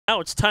Now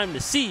it's time to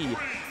see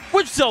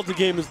which Zelda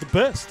game is the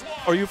best.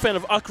 Are you a fan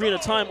of Ocarina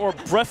of Time or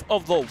Breath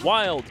of the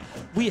Wild?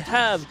 We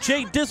have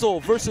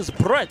Jdizzle versus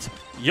Brett,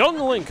 Young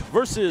Link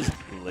versus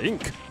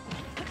Link.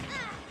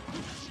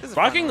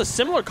 Rocking the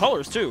similar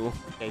colors too.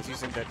 Yeah, he's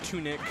using the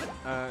tunic,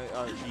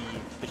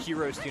 the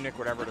hero's tunic,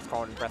 whatever it's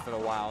called in Breath of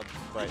the Wild.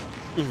 But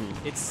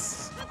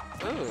it's,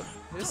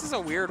 this is a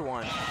weird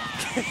one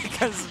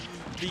because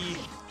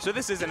so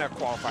this isn't a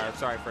qualifier.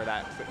 Sorry for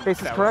that.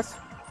 Face is correct.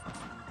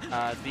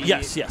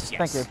 Yes.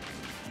 Thank you.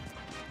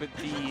 But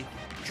the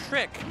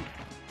trick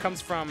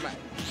comes from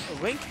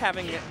Link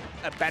having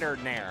a better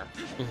nair.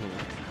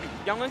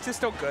 Young Link's is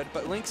still good,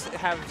 but Link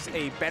has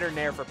a better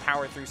nair for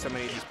power through so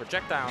many of these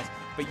projectiles.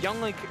 But Young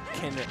Link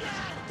can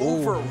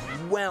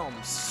overwhelm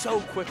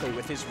so quickly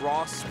with his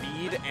raw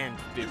speed and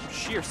the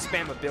sheer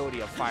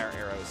spammability of fire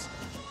arrows.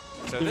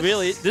 So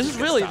this is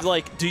really stuff.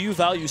 like, do you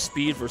value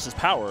speed versus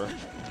power?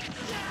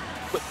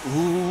 But,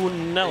 ooh,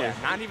 Nelly. Yeah,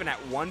 not even at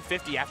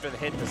 150 after the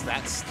hit does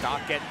that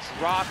stock get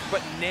dropped,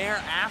 but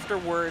nair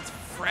afterwards,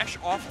 fresh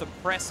off the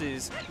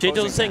presses.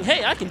 Jdizzle's saying,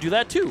 hey, I can do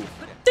that too.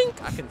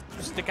 Dink! I can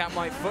stick out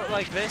my foot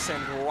like this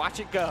and watch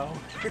it go.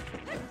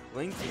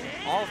 Link,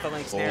 all of the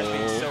Link's nairs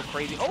being so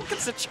crazy. Oh,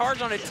 gets a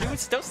charge on it too.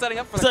 Still setting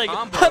up for the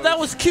combo. That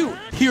was cute.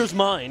 Here's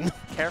mine.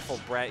 Careful,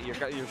 Brett. You're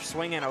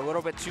swinging a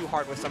little bit too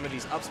hard with some of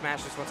these up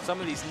smashes, with some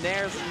of these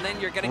nairs, and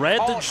then you're getting Read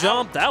the called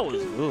jump. out.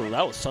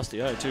 That was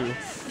sussy eye too.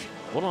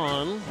 Hold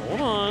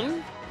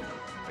on.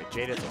 But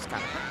Jdizzle's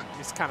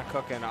kind of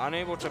cooking,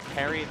 unable to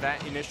parry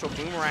that initial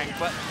boomerang,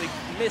 but the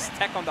missed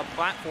tech on the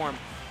platform,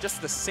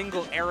 just the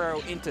single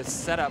arrow into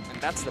setup, and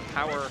that's the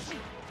power.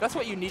 That's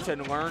what you need to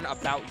learn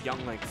about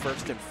Young Link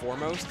first and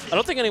foremost. I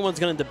don't think anyone's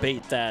going to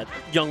debate that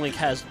Young Link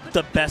has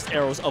the best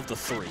arrows of the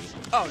three.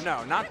 Oh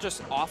no, not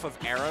just off of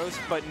arrows,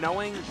 but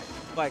knowing,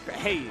 like,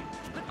 hey,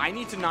 I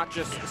need to not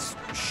just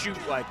shoot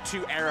like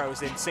 2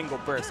 arrows in single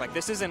bursts. Like,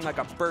 this isn't like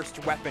a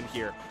burst weapon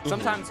here.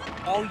 Sometimes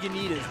all you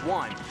need is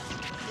one.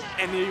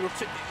 And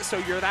so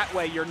you're that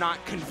way, you're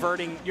not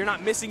converting, you're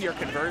not missing your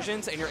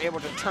conversions, and you're able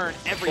to turn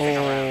everything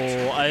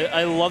around.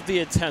 I love the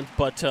attempt,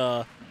 but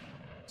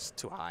it's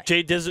too high.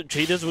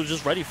 Jdizzle was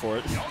just ready for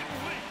it.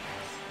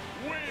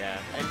 Yeah,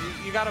 and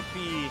you gotta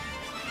be,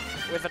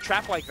 with a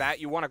trap like that,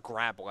 you want to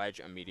grab ledge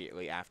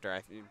immediately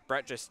after.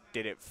 Brett just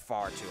did it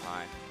far too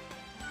high.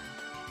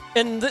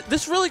 And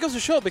this really goes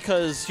to show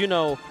because, you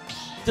know,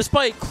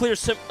 despite clear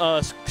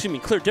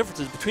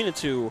differences between the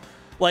two,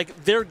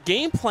 like, their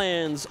game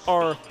plans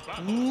are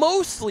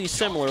mostly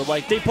similar.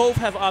 Like, they both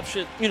have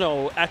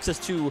access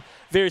to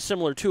very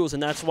similar tools,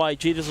 and that's why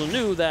Jdizzle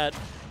knew that he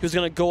was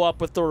going to go up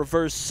with the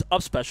reverse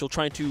up special,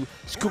 trying to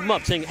scoop him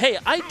up, saying, hey,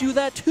 I do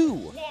that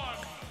too.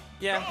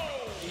 Yeah,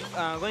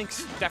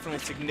 Link's definitely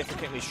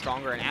significantly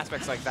stronger in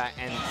aspects like that,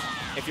 and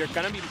if you're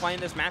going to be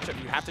playing this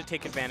matchup, you have to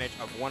take advantage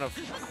of one of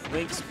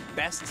Link's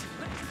best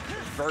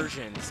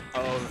versions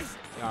of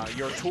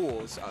your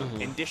tools,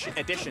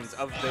 additions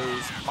of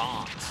those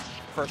bombs,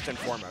 first and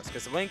foremost,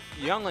 because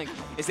Young Link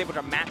is able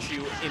to match you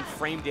in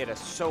frame data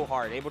so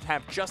hard, able to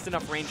have just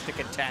enough range to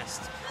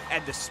contest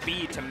and the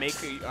speed to make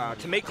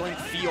Link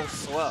feel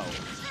slow.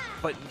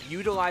 But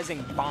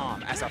utilizing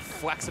bomb as a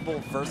flexible,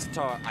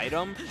 versatile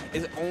item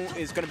is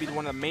going to be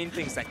one of the main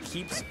things that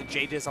keeps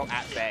Jdizzle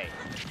at bay.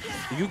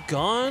 Are you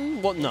gone?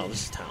 Well, no,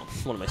 this is town.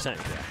 What am I saying?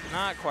 Yeah,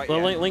 not quite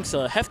yet. Well, Link's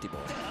a hefty boy.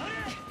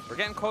 We're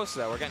getting close,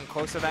 though. We're getting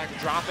close to that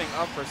dropping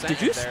of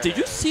percentage. Did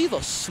you see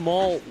the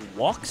small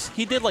walks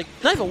he did? Like,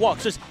 not even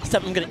walks, just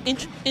step. I'm gonna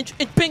inch,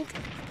 bink.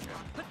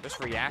 Just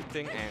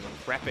reacting and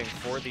prepping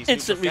for these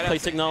instant replay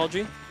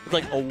technology.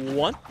 Like a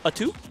 1, a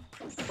 2,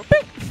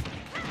 bink.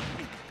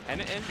 And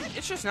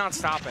it's just not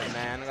stopping,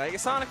 man. Like,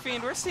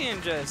 Sonicfiend, we're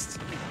seeing just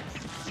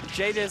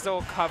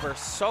Jdizzle cover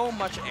so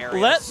much area.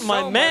 Let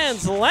my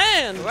man's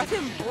land. Let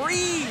him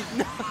breathe.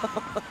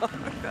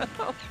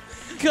 No.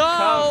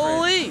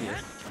 Golly.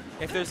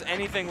 If there's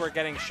anything we're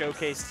getting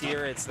showcased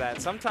here, it's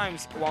that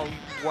sometimes while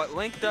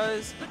Link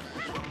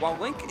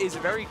is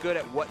very good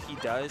at what he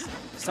does,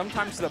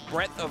 sometimes the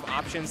breadth of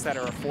options that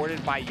are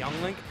afforded by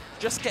Young Link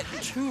just get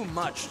too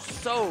much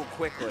so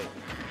quickly.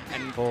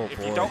 And if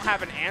you don't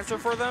have an answer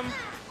for them,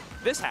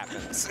 this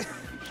happens.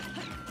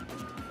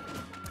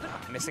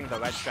 Missing the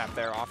ledge trap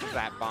there off of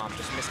that bomb,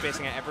 just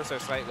misspacing it ever so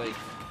slightly.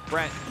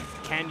 Brett,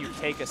 can you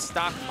take a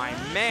stock, my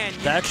man?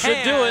 That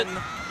should do it.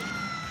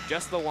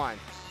 Just the one.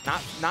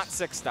 Not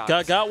 6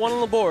 stocks. Got one on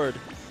the board.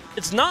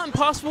 It's not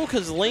impossible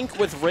because Link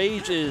with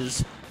Rage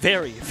is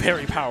very,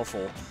 very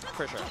powerful.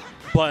 For sure.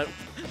 But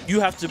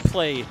you have to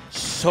play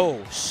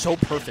so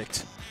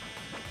perfect.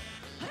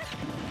 And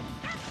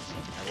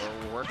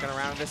we're working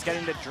around this,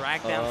 getting the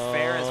drag down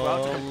fair as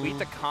well to complete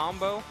the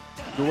combo.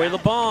 Threw away the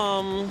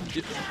bomb.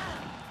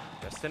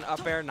 Just an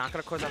up air, not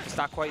going to close out the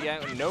stock quite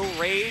yet. No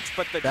Rage,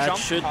 but the that jump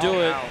should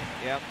do it. Out.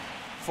 Yep.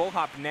 Full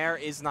hop nair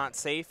is not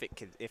safe.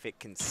 If it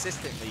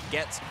consistently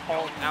gets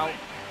called out,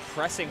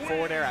 pressing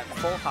forward air at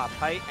full hop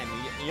height,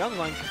 and Young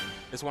Link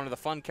is one of the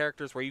fun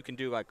characters where you can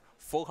do like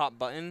full hop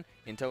button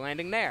into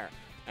landing nair,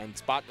 and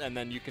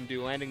then you can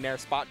do landing nair,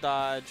 spot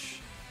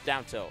dodge,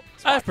 down tilt.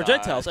 I have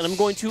projectiles, and I'm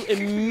going to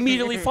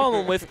immediately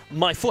follow him with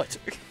my foot.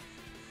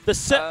 The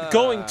set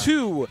going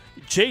to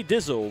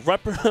Jdizzle,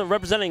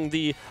 representing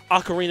the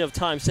Ocarina of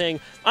Time, saying,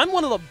 I'm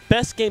one of the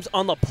best games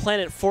on the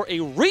planet for a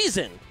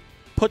reason.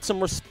 Put some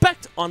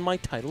respect on my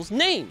title's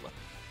name.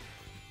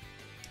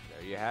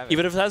 There you have it.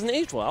 Even if it hasn't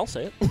aged well, I'll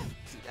say it.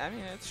 I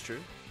mean, that's true.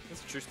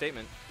 That's a true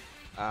statement.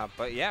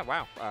 But yeah,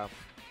 wow.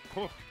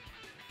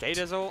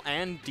 Jdizzle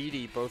and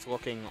Didi both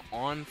looking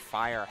on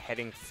fire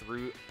heading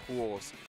through pools.